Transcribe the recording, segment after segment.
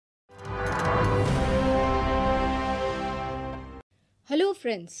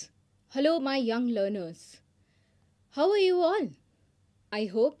friends. Hello, my young learners. How are you all? I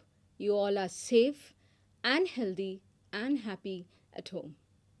hope you all are safe and healthy and happy at home.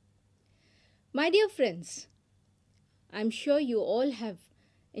 My dear friends, I'm sure you all have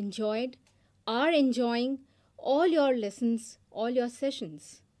enjoyed, are enjoying all your lessons, all your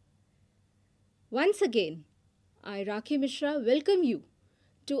sessions. Once again, I, Rakhi Mishra, welcome you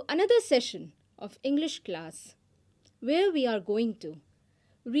to another session of English class where we are going to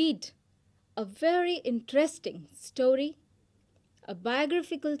read a very interesting story, a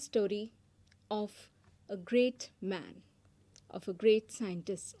biographical story of a great man, of a great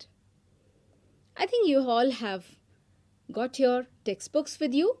scientist. I think you all have got your textbooks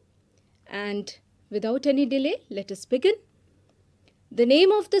with you, and without any delay, let us begin. The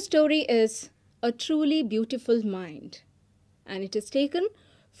name of the story is A Truly Beautiful Mind, and it is taken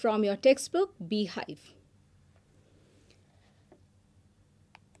from your textbook Beehive.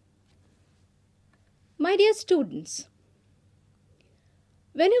 My dear students,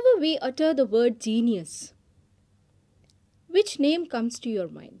 whenever we utter the word genius, which name comes to your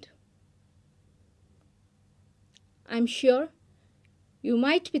mind? I'm sure you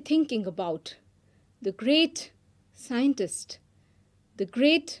might be thinking about the great scientist, the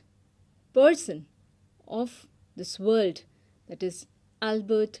great person of this world, that is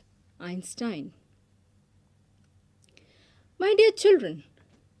Albert Einstein. My dear children,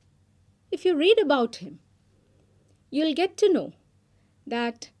 if you read about him, you'll get to know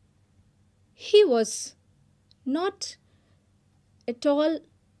that he was not at all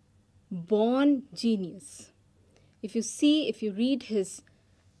born genius. If you read his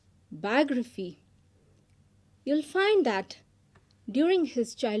biography, you'll find that during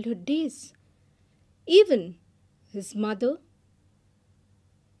his childhood days, even his mother,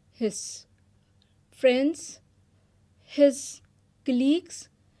 his friends, his colleagues,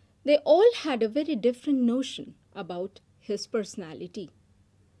 they all had a very different notion about his personality.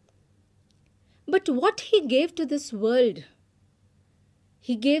 But what he gave to this world,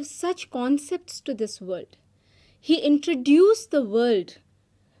 he gave such concepts to this world. He introduced the world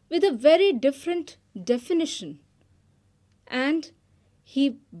with a very different definition, and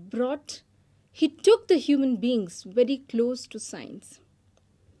he took the human beings very close to science.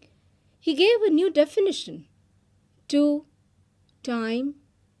 He gave a new definition to time,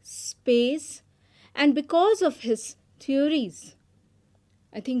 space, and because of his theories,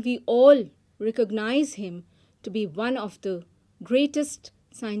 I think we all recognize him to be one of the greatest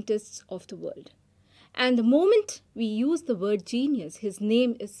scientists of the world. And the moment we use the word genius, his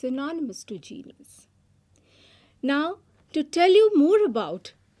name is synonymous to genius. Now, to tell you more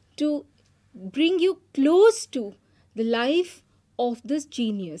about, to bring you close to the life of this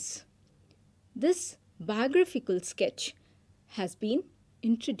genius, this biographical sketch has been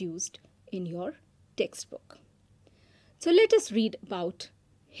introduced in your textbook. So let us read about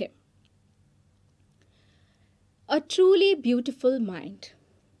him. A Truly Beautiful Mind.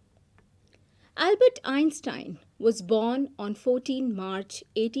 Albert Einstein was born on 14 March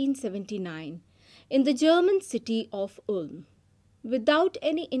 1879 in the German city of Ulm, without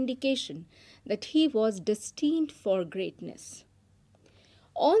any indication that he was destined for greatness.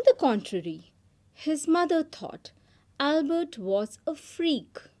 On the contrary, his mother thought Albert was a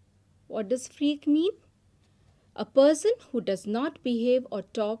freak. What does freak mean? A person who does not behave or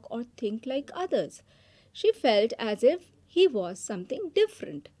talk or think like others. She felt as if he was something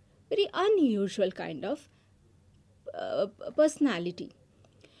different, very unusual kind of personality.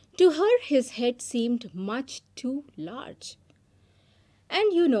 To her, his head seemed much too large.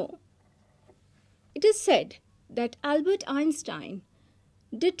 And it is said that Albert Einstein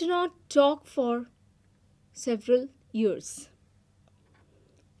did not talk for several years.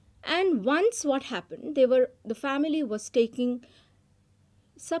 And once what happened, the family was taking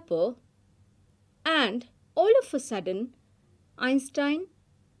supper, and all of a sudden Einstein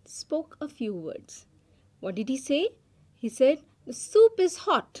spoke a few words. What did he say? He said, "The soup is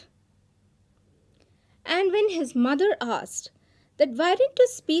hot." And when his mother asked that why didn't you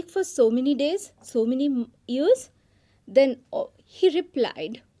speak for so many days, so many years, then he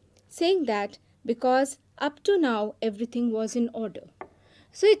replied saying that because up to now everything was in order.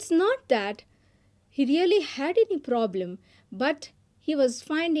 So it's not that he really had any problem, but he was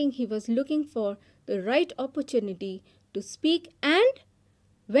looking for the right opportunity to speak, and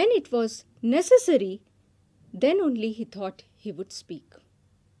when it was necessary, then only he thought he would speak.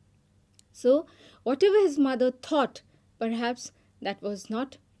 So whatever his mother thought, perhaps that was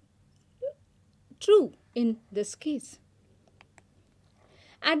not true in this case.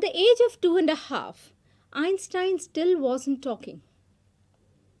 At the age of 2.5, Einstein still wasn't talking.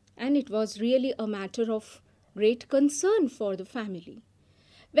 and it was really a matter of great concern for the family.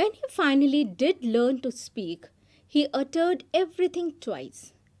 When he finally did learn to speak, he uttered everything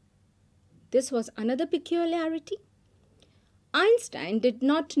twice. This was another peculiarity. Einstein did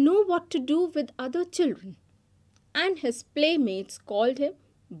not know what to do with other children, and his playmates called him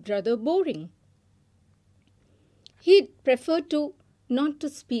Brother Boring. He preferred not to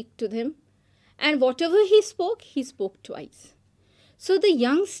speak to them, and whatever he spoke twice. So the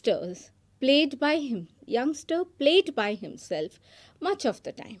youngster played by himself much of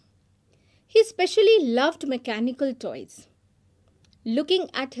the time. He especially loved mechanical toys. Looking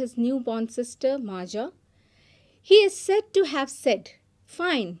at his newborn sister Maja, he is said to have said,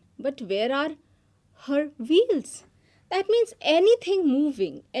 "Fine, but where are her wheels?" That means anything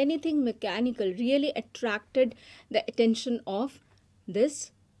moving, anything mechanical really attracted the attention of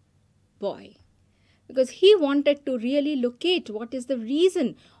this boy, because he wanted to really locate what is the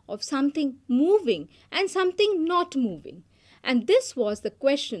reason of something moving and something not moving. And this was the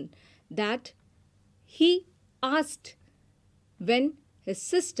question that he asked when his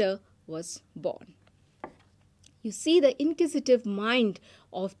sister was born. You see the inquisitive mind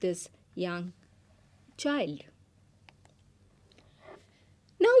of this young child.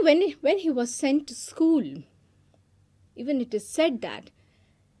 Now, when he was sent to school, even it is said that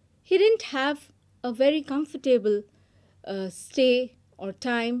he didn't have a very comfortable stay or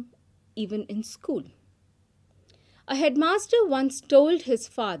time even in school. A headmaster once told his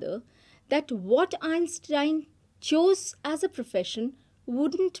father that what Einstein chose as a profession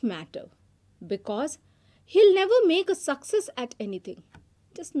wouldn't matter because he'll never make a success at anything.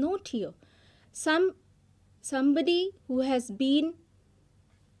 Just note here, somebody who has been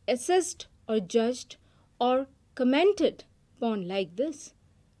assessed or judged or commented upon like this,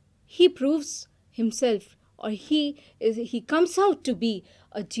 he proves himself, or he comes out to be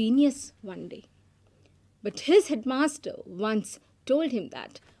a genius one day. But his headmaster once told him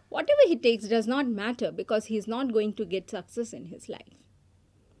that whatever he takes does not matter because he is not going to get success in his life.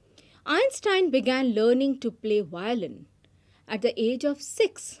 Einstein began learning to play violin at the age of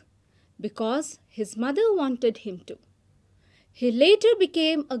 6 because his mother wanted him to. He later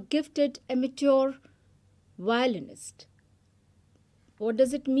became a gifted amateur violinist. What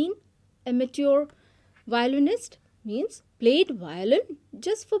does it mean? Amateur violinist means played violin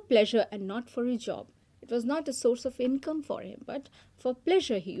just for pleasure and not for a job. It was not a source of income for him, but for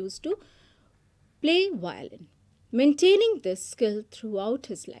pleasure he used to play violin, maintaining this skill throughout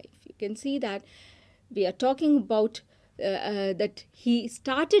his life. You can see that we are talking about that he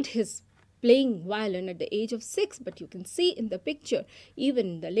started his playing violin at the age of 6, but you can see in the picture, even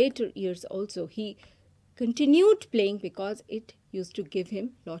in the later years also, he continued playing because it used to give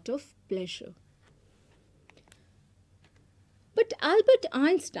him a lot of pleasure. But Albert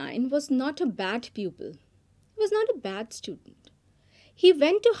Einstein was not a bad pupil. He was not a bad student. He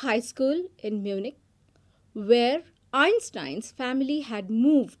went to high school in Munich, where Einstein's family had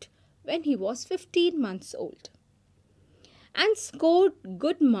moved when he was 15 months old, and scored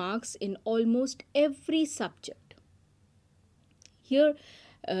good marks in almost every subject. Here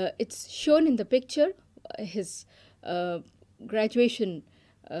it's shown in the picture, his graduation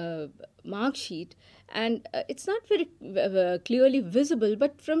mark sheet, and it's not very clearly visible,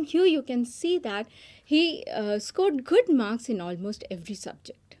 but from here you can see that he scored good marks in almost every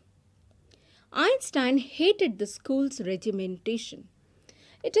subject. Einstein hated the school's regimentation.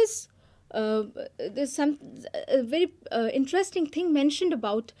 It is there's some very interesting thing mentioned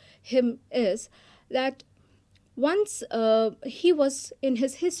about him is that once he was in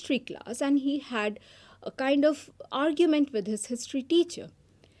his history class and he had a kind of argument with his history teacher.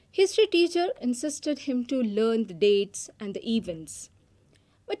 History teacher insisted him to learn the dates and the events,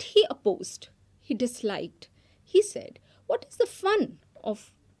 but he opposed. He disliked. He said, "What is the fun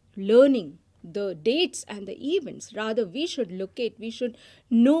of learning the dates and the events? Rather, we should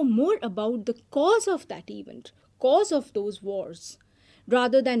know more about the cause of that event, cause of those wars,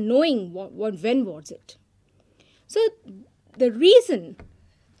 rather than knowing when was it." So the reason,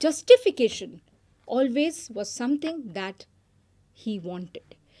 justification, always was something that he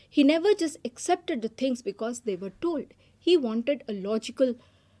wanted. He never just accepted the things because they were told. He wanted a logical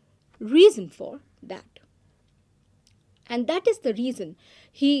reason for that. And that is the reason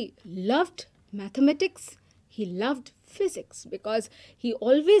he loved mathematics, he loved physics, because he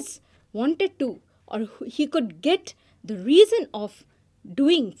always wanted to, or he could get the reason of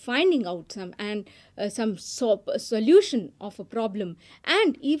finding out some solution of a problem,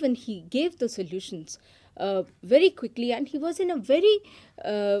 and even he gave the solutions very quickly, and he was in a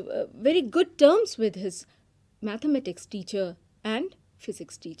very good terms with his mathematics teacher and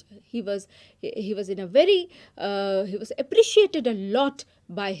physics teacher. He was in a very he was appreciated a lot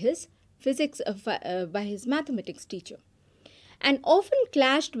by his by his mathematics teacher, and often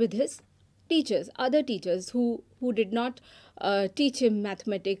clashed with his other teachers who did not teach him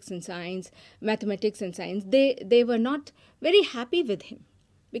mathematics and science. They were not very happy with him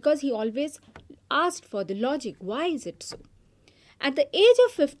because he always asked for the logic. Why is it so? At the age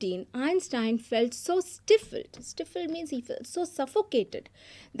of 15, Einstein felt so stifled. Stifled means he felt so suffocated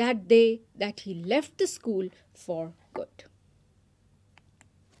that he left the school for good.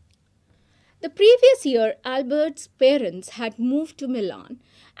 The previous year, Albert's parents had moved to Milan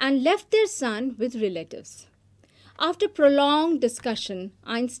and left their son with relatives. After prolonged discussion,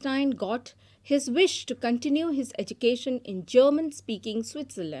 Einstein got his wish to continue his education in German-speaking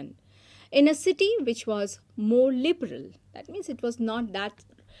Switzerland, in a city which was more liberal, that means it was not that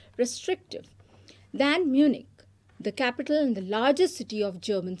restrictive, than Munich, the capital and the largest city of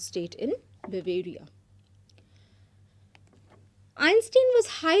German state in Bavaria. Einstein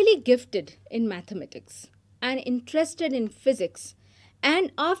was highly gifted in mathematics and interested in physics,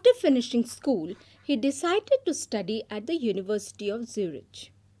 and after finishing school, he decided to study at the University of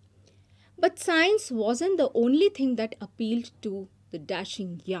Zurich. But science wasn't the only thing that appealed to the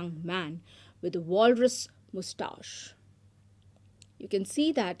dashing young man with a walrus moustache. You can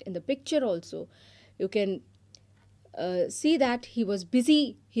see that in the picture also. You can see that he was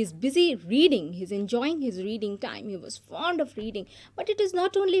busy. He's busy reading. He's enjoying his reading time. He was fond of reading. But it is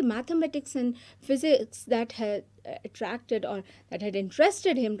not only mathematics and physics that had attracted or that had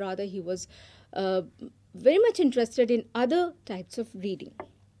interested him. Rather, he was very much interested in other types of reading.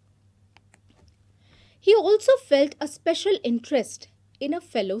 He also felt a special interest in a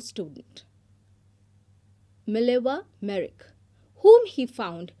fellow student, Mileva Merrick, whom he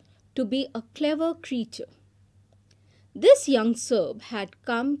found to be a clever creature. This young Serb had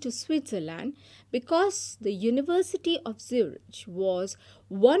come to Switzerland because the University of Zurich was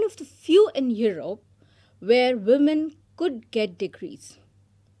one of the few in Europe where women could get degrees.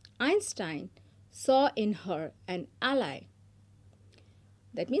 Einstein saw in her an ally,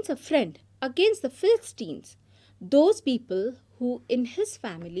 that means a friend, against the Philistines, those people who in his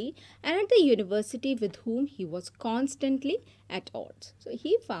family and at the university with whom he was constantly at odds. So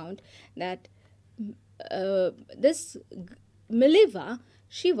he found that this Mileva,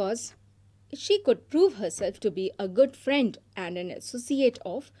 she could prove herself to be a good friend and an associate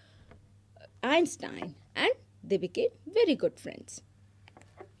of Einstein, and they became very good friends.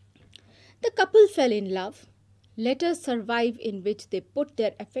 The couple fell in love. Letters survive in which they put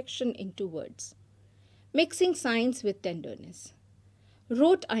their affection into words, mixing science with tenderness.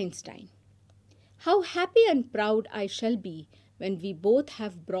 Wrote Einstein, "How happy and proud I shall be when we both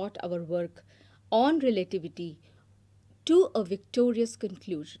have brought our work on relativity to a victorious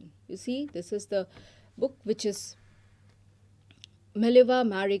conclusion." You see, this is the book which is Mileva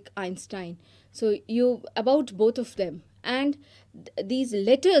Merrick Einstein. So about both of them, and these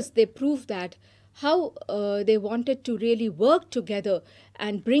letters, they prove that how they wanted to really work together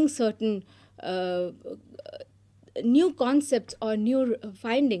and bring certain new concepts or new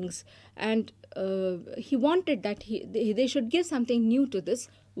findings, and he wanted that they should give something new to this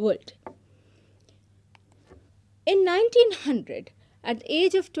world. In 1900, at the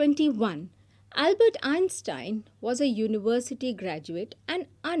age of 21, Albert Einstein was a university graduate and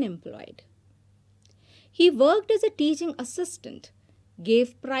unemployed. He worked as a teaching assistant,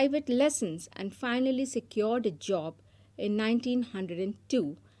 gave private lessons, and finally secured a job in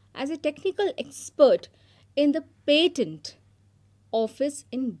 1902 as a technical expert in the patent office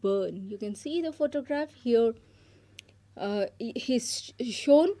in Bern. You can see the photograph here. He's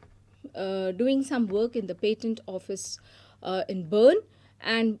shown doing some work in the patent office in Bern,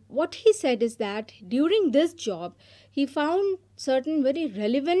 and what he said is that during this job he found certain very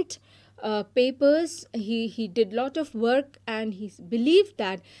relevant papers. He did lot of work, and he believed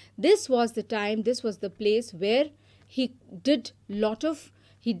that this was the time, this was the place where he did lot of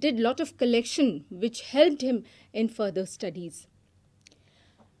collection which helped him in further studies.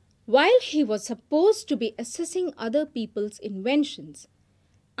 While he was supposed to be assessing other people's inventions,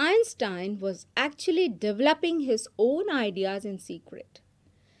 Einstein was actually developing his own ideas in secret.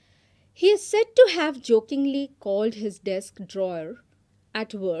 He is said to have jokingly called his desk drawer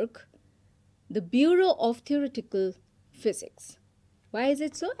at work the Bureau of Theoretical Physics. Why is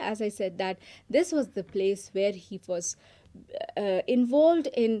it so? As I said, that this was the place where he was involved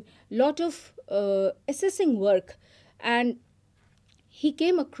in lot of assessing work, and he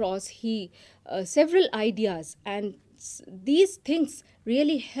came across several ideas, and these things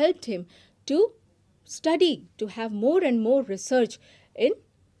really helped him to study, to have more and more research in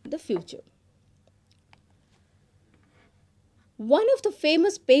the future. One of the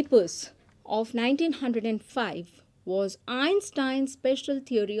famous papers of 1905 was Einstein's special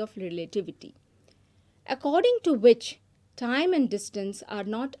theory of relativity, according to which time and distance are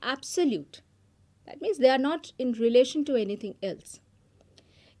not absolute. That means they are not in relation to anything else.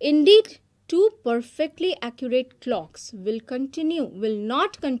 Indeed, two perfectly accurate clocks will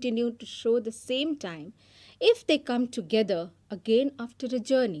not continue to show the same time if they come together again after a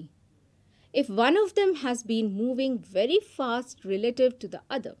journey, if one of them has been moving very fast relative to the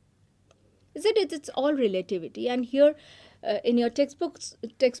other. Isn't it? It's all relativity. And here in your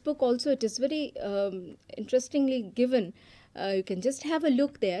textbook also, it is very interestingly given. You can just have a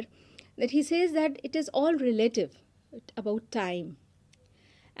look there, that he says that it is all relative about time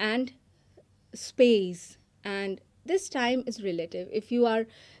and space, and this time is relative. If you are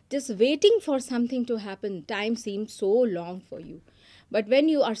just waiting for something to happen, time seems so long for you. But when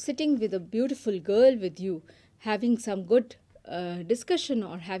you are sitting with a beautiful girl with you, having some good discussion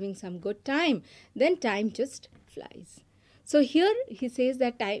or having some good time, then time just flies. So here he says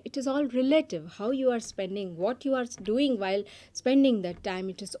that time, it is all relative. How you are spending, what you are doing while spending that time,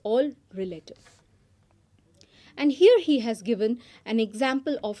 it is all relative. And here he has given an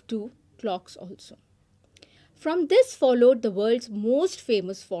example of two clocks also. From this followed the world's most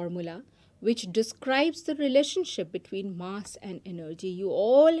famous formula, which describes the relationship between mass and energy. You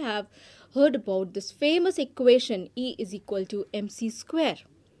all have heard about this famous equation, E is equal to mc square,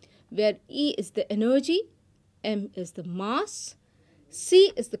 where E is the energy, m is the mass,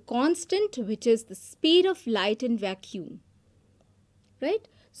 c is the constant, which is the speed of light in vacuum. Right?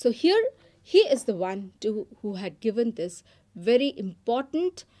 So here he is the one who had given this very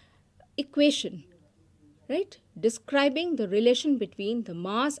important equation, right, describing the relation between the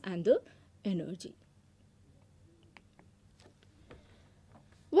mass and the energy.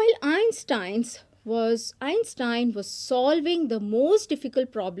 While Einstein was solving the most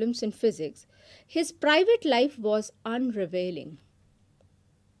difficult problems in physics, his private life was unrevealing.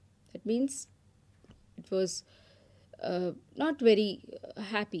 That means it was not very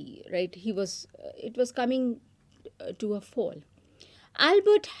happy, right? It was coming to a fall.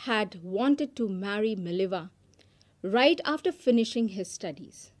 Albert had wanted to marry Mileva right after finishing his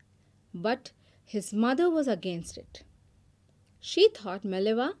studies, but his mother was against it. She thought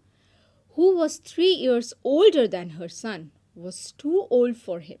Mileva, who was 3 years older than her son, was too old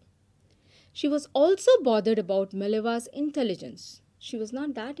for him. She was also bothered about Mileva's intelligence. She was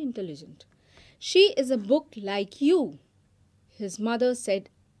not that intelligent. She is a book like you. His mother said.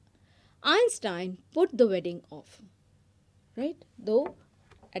 Einstein put the wedding off. Right? Though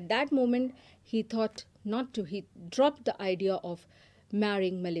at that moment he thought not to. He dropped the idea of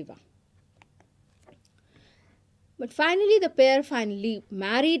marrying Mileva. But finally, the pair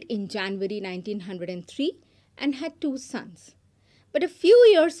married in January 1903 and had 2 sons. But a few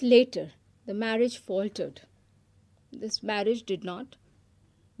years later, the marriage faltered. This marriage did not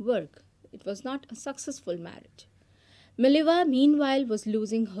work. It was not a successful marriage. Mileva, meanwhile, was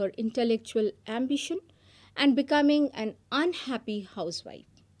losing her intellectual ambition and becoming an unhappy housewife.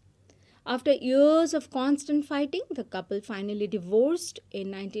 After years of constant fighting, the couple finally divorced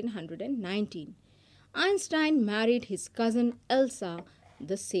in 1919. Einstein married his cousin Elsa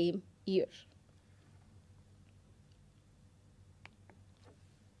the same year.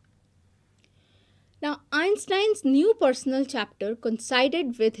 Now, Einstein's new personal chapter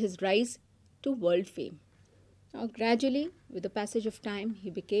coincided with his rise to world fame. Now, gradually, with the passage of time, he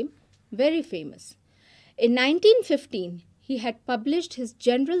became very famous. In 1915, he had published his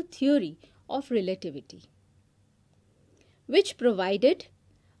general theory of relativity, which provided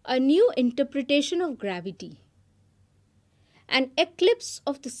a new interpretation of gravity. An eclipse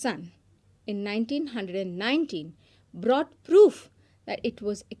of the sun in 1919 brought proof that it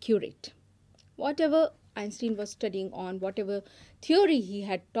was accurate. Whatever Einstein was studying on, whatever theory he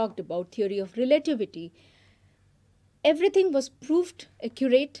had talked about, theory of relativity, everything was proved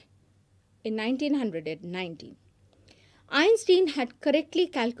accurate in 1919. Einstein had correctly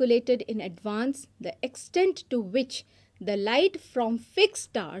calculated in advance the extent to which the light from fixed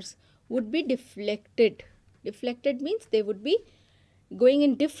stars would be deflected. Deflected means they would be going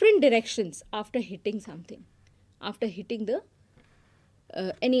in different directions after hitting something, after hitting the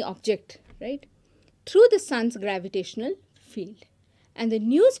any object, right, through the sun's gravitational field. And the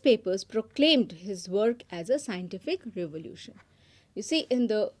newspapers proclaimed his work as a scientific revolution. You see, in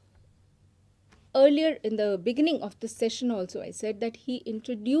the beginning of this session also, I said that he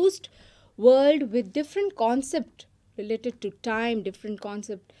introduced world with different concept related to time, different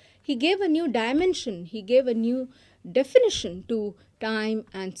concept. He gave a new dimension. He gave a new definition to time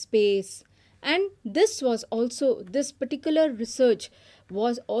and space. And this particular research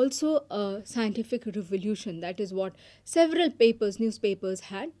was also a scientific revolution. That is what several newspapers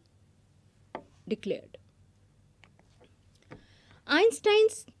had declared. Einstein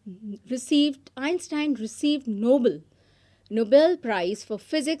received Nobel Prize for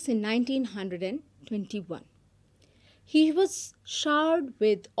Physics in 1921. He was showered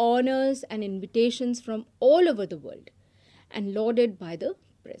with honors and invitations from all over the world and lauded by the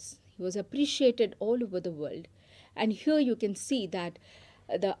press. He was appreciated all over the world. And here you can see that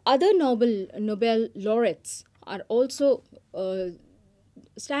the other Nobel laureates are also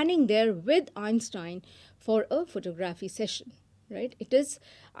standing there with Einstein for a photography session. Right? It is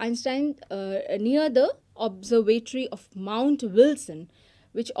Einstein near the observatory of Mount Wilson,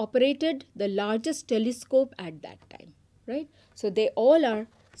 which operated the largest telescope at that time. Right? So they all are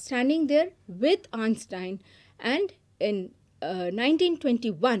standing there with Einstein, and in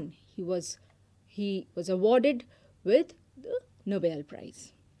 1921 he was awarded with the Nobel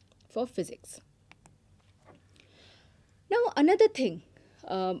Prize for Physics. Now another thing,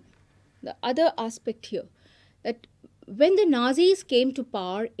 the other aspect here, that when the Nazis came to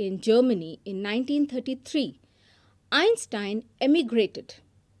power in Germany in 1933, Einstein emigrated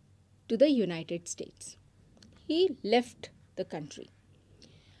to the United States. He left the country.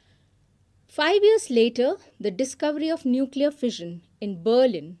 5 years later, the discovery of nuclear fission in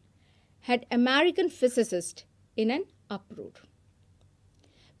Berlin had American physicists in an uproar.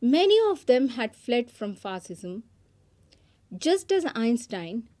 Many of them had fled from fascism, just as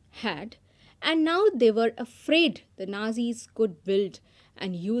Einstein had, and now they were afraid the Nazis could build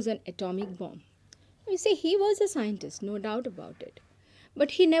and use an atomic bomb. You see, he was a scientist, no doubt about it.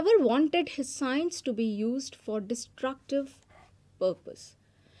 But he never wanted his science to be used for destructive purpose.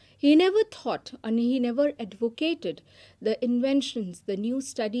 He never thought and he never advocated the inventions, the new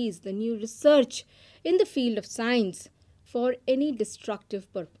studies, the new research in the field of science for any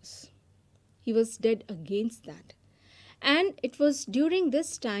destructive purpose. He was dead against that. And it was during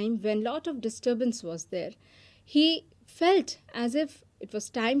this time when a lot of disturbance was there, he felt as if it was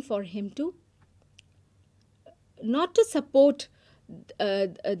time for him to not to support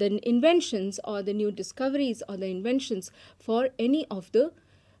the inventions or the new discoveries or the inventions for any of the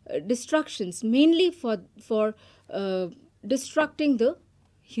destructions, mainly for destructing the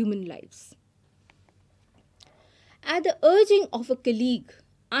human lives. At the urging of a colleague,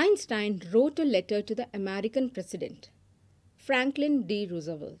 Einstein wrote a letter to the American president, Franklin D.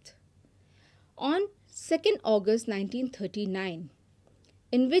 Roosevelt, on 2nd August 1939,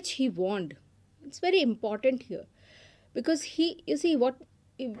 in which he warned. It's very important here because he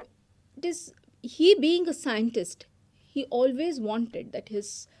being a scientist, he always wanted that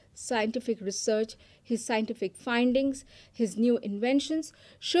his scientific research, his scientific findings, his new inventions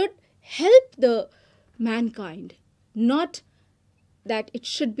should help the mankind, not that it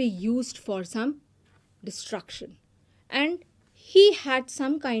should be used for some destruction. And he had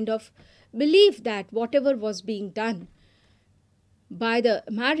some kind of belief that whatever was being done by the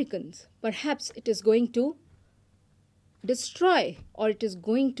Americans, perhaps it is going to destroy, or it is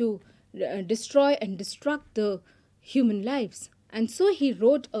going to destroy and destruct the human lives. And so he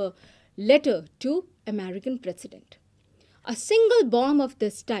wrote a letter to American president. A single bomb of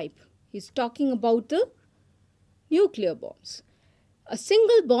this type, he's talking about the nuclear bombs. A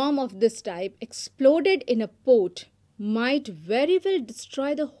single bomb of this type exploded in a port might very well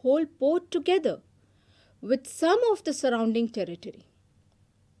destroy the whole port together with some of the surrounding territory.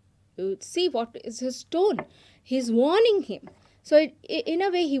 You see what is his tone. He's warning him. So in a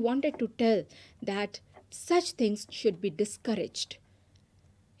way he wanted to tell that such things should be discouraged.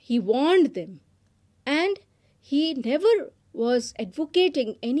 He warned them, and he never was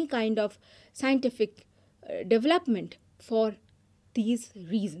advocating any kind of scientific development for these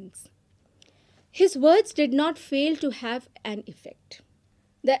reasons. His words did not fail to have an effect.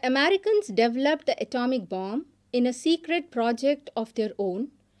 The Americans developed the atomic bomb in a secret project of their own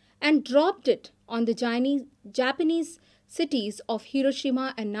and dropped it on the Japanese cities of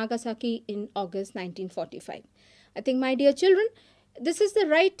Hiroshima and Nagasaki in August 1945. I think, my dear children, this is the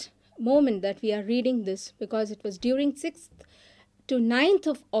right moment that we are reading this, because it was during 6th to 9th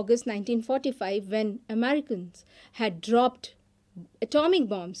of August 1945 when Americans had dropped atomic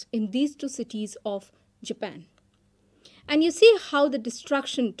bombs in these two cities of Japan. And you see how the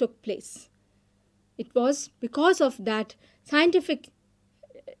destruction took place. It was because of that scientific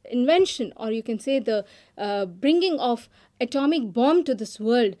invention, or you can say the bringing of atomic bomb to this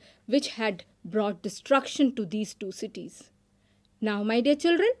world, which had brought destruction to these two cities. Now, my dear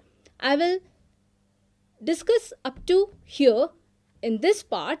children, I will discuss up to here. In this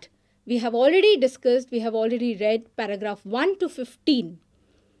part, we have already read paragraph 1 to 15.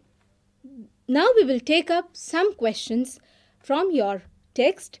 Now we will take up some questions from your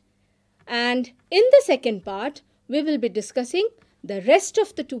text, and in the second part, we will be discussing the rest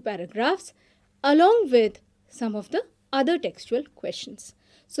of the two paragraphs along with some of the other textual questions.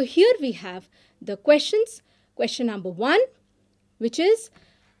 So here we have the questions. Question number 1, which is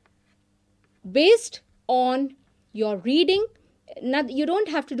based on your reading. Now, you don't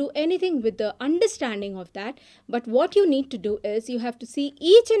have to do anything with the understanding of that, but what you need to do is you have to see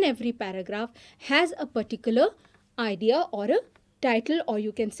each and every paragraph has a particular idea or a title, or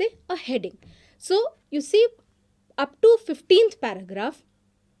you can say a heading. So you see, up to 15th paragraph,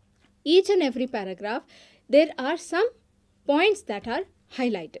 each and every paragraph, there are some points that are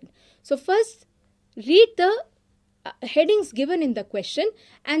highlighted. So first, read the headings given in the question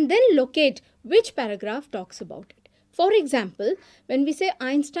and then locate which paragraph talks about it. For example, when we say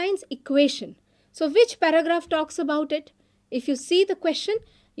Einstein's equation, so which paragraph talks about it? If you see the question,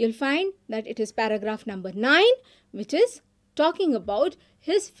 you'll find that it is paragraph number 9, which is talking about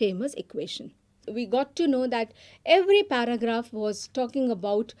his famous equation. We got to know that every paragraph was talking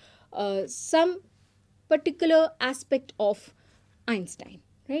about some particular aspect of Einstein,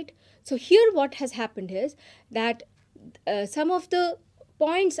 right? So here what has happened is that some of the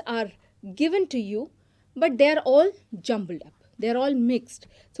points are given to you, but they are all jumbled up. They are all mixed.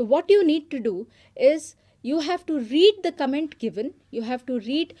 So what you need to do is you have to read the comment given. You have to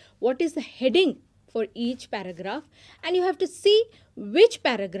read what is the heading for each paragraph, and you have to see which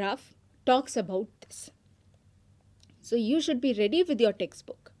paragraph talks about this. So you should be ready with your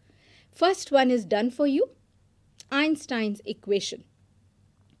textbook. First one is done for you. Einstein's equation.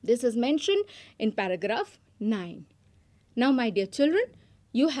 This is mentioned in paragraph 9. Now, my dear children,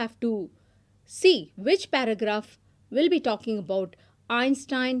 you have to see which paragraph will be talking about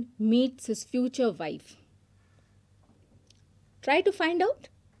Einstein meets his future wife. Try to find out.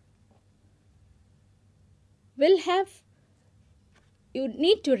 You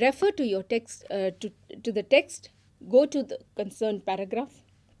need to refer to your text, to the text. Go to the concerned paragraph.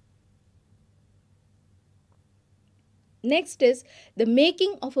 Next is the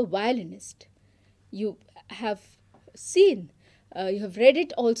making of a violinist. You have seen, you have read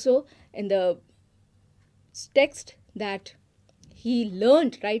it also in the text that he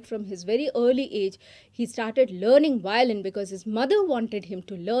learned right from his very early age. He started learning violin because his mother wanted him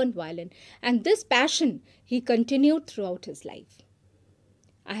to learn violin, and this passion he continued throughout his life.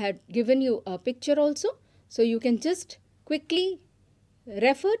 I had given you a picture also, so you can just quickly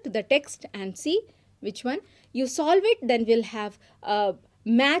refer to the text and see which one. You solve it, then we'll have a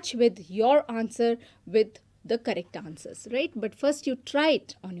match with your answer with the correct answers, right? But first you try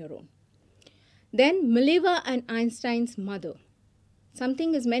it on your own. Then Mileva and Einstein's mother.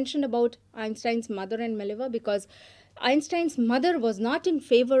 Something is mentioned about Einstein's mother and Mileva because Einstein's mother was not in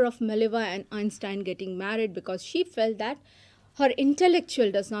favor of Mileva and Einstein getting married because she felt that her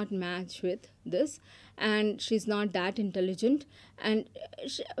intellectual does not match with this, and she's not that intelligent, and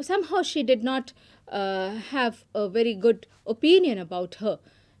somehow she did not have a very good opinion about her.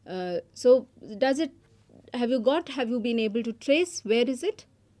 So have you been able to trace where is it?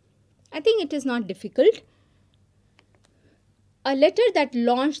 I think it is not difficult. A letter that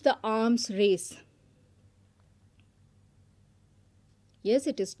launched the arms race. Yes,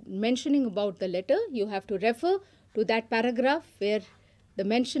 it is mentioning about the letter. You have to refer to that paragraph where the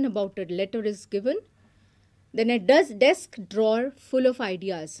mention about a letter is given. Then a desk drawer full of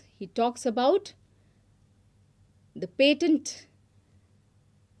ideas. He talks about the patent.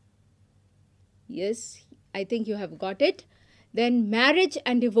 Yes, I think you have got it. Then marriage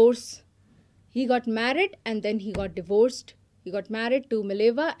and divorce. He got married and then he got divorced. He got married to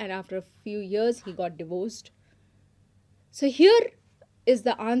Mileva and after a few years he got divorced. So here is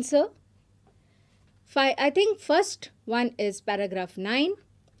the answer. I think first one is paragraph 9.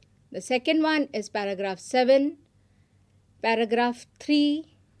 The second one is paragraph 7. Paragraph 3.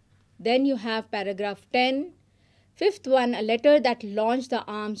 Then you have paragraph 10. Fifth one, a letter that launched the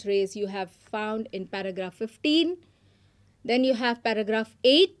arms race, you have found in paragraph 15. Then you have paragraph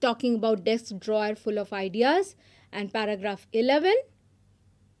 8 talking about desk drawer full of ideas, and paragraph 11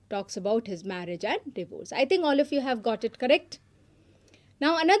 talks about his marriage and divorce. I think all of you have got it correct.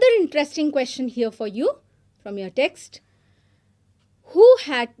 Now another interesting question here for you from your text. who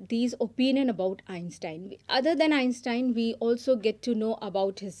had these opinion about Einstein. Other than Einstein, we also get to know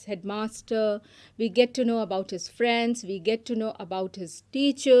about his headmaster, we get to know about his friends, we get to know about his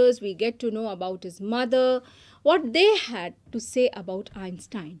teachers, we get to know about his mother, what they had to say about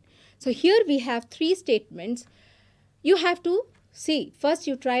Einstein. So here we have three statements. You have to see. First,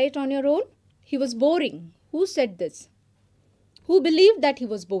 you try it on your own. He was boring. Who said this? Who believed that he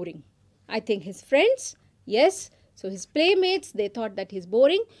was boring? I think his friends. Yes. So his playmates, they thought that he's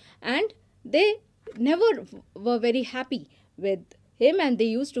boring, and they never were very happy with him, and they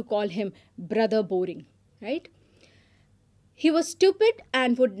used to call him Brother Boring, right? He was stupid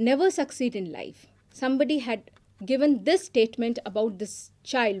and would never succeed in life. Somebody had given this statement about this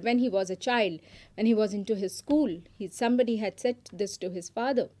child when he was a child, when he was into his school. Somebody had said this to his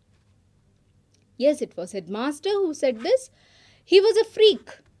father. Yes, it was headmaster who said this. He was a freak.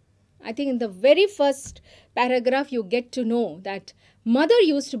 I think in the very first paragraph you get to know that mother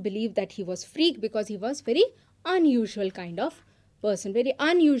used to believe that he was freak because he was very unusual kind of person, very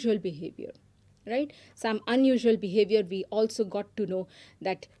unusual behavior, right? Some unusual behavior. We also got to know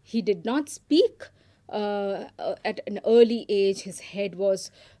that he did not speak at an early age. His head was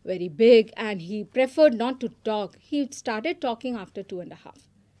very big and he preferred not to talk. He started talking after 2.5,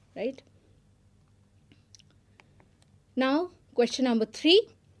 right? Now, question number 3.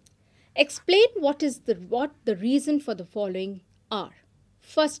 Explain what the reason for the following are.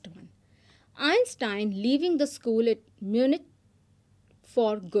 First one, Einstein leaving the school at Munich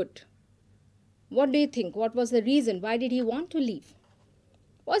for good. What do you think? What was the reason? Why did he want to leave?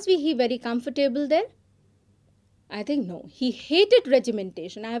 Was he very comfortable there? I think no. He hated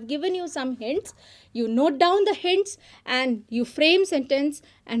regimentation. I have given you some hints. You note down the hints and you frame sentence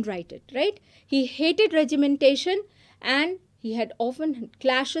and write it, right? He hated regimentation, and he had often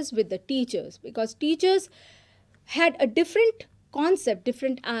clashes with the teachers because teachers had a different concept,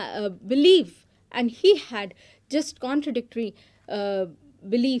 different belief, and he had just contradictory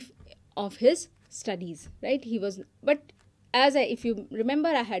belief of his studies, right? If you remember,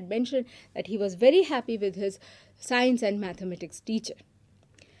 I had mentioned that he was very happy with his science and mathematics teacher.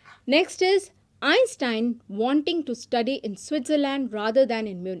 Next is Einstein wanting to study in Switzerland rather than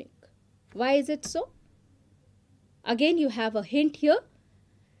in Munich. Why is it so? Again, you have a hint here.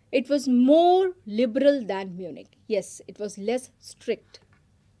 It was more liberal than Munich. Yes, it was less strict.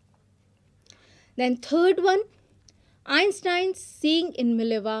 Then third one, Einstein seeing in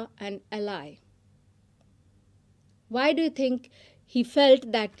Mileva an ally. Why do you think he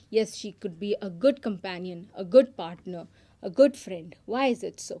felt that, yes, she could be a good companion, a good partner, a good friend? Why is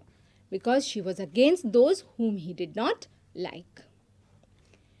it so? Because she was against those whom he did not like.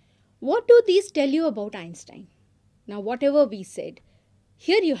 What do these tell you about Einstein? Now, whatever we said,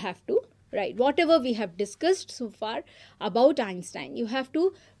 here you have to write. Whatever we have discussed so far about Einstein, you have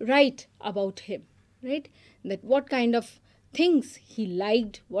to write about him, right? That what kind of things he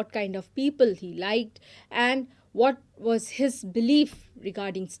liked, what kind of people he liked, and what was his belief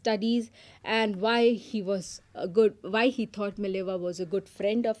regarding studies, and why he thought Mileva was a good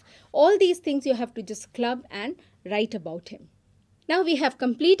friend of. All these things you have to just club and write about him. Now we have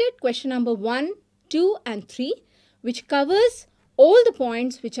completed question number 1, 2 and 3, which covers all the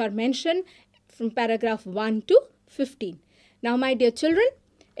points which are mentioned from paragraph 1 to 15. Now, my dear children,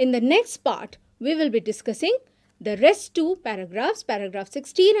 in the next part, we will be discussing the rest 2 paragraphs, paragraph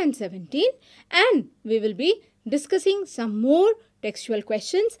 16 and 17, and we will be discussing some more textual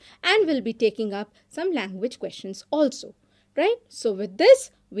questions, and we'll be taking up some language questions also, right? So, with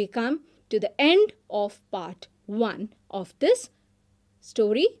this, we come to the end of part 1 of this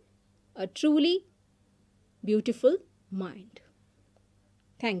story, A Truly Beautiful Mind.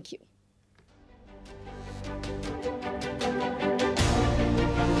 Thank you.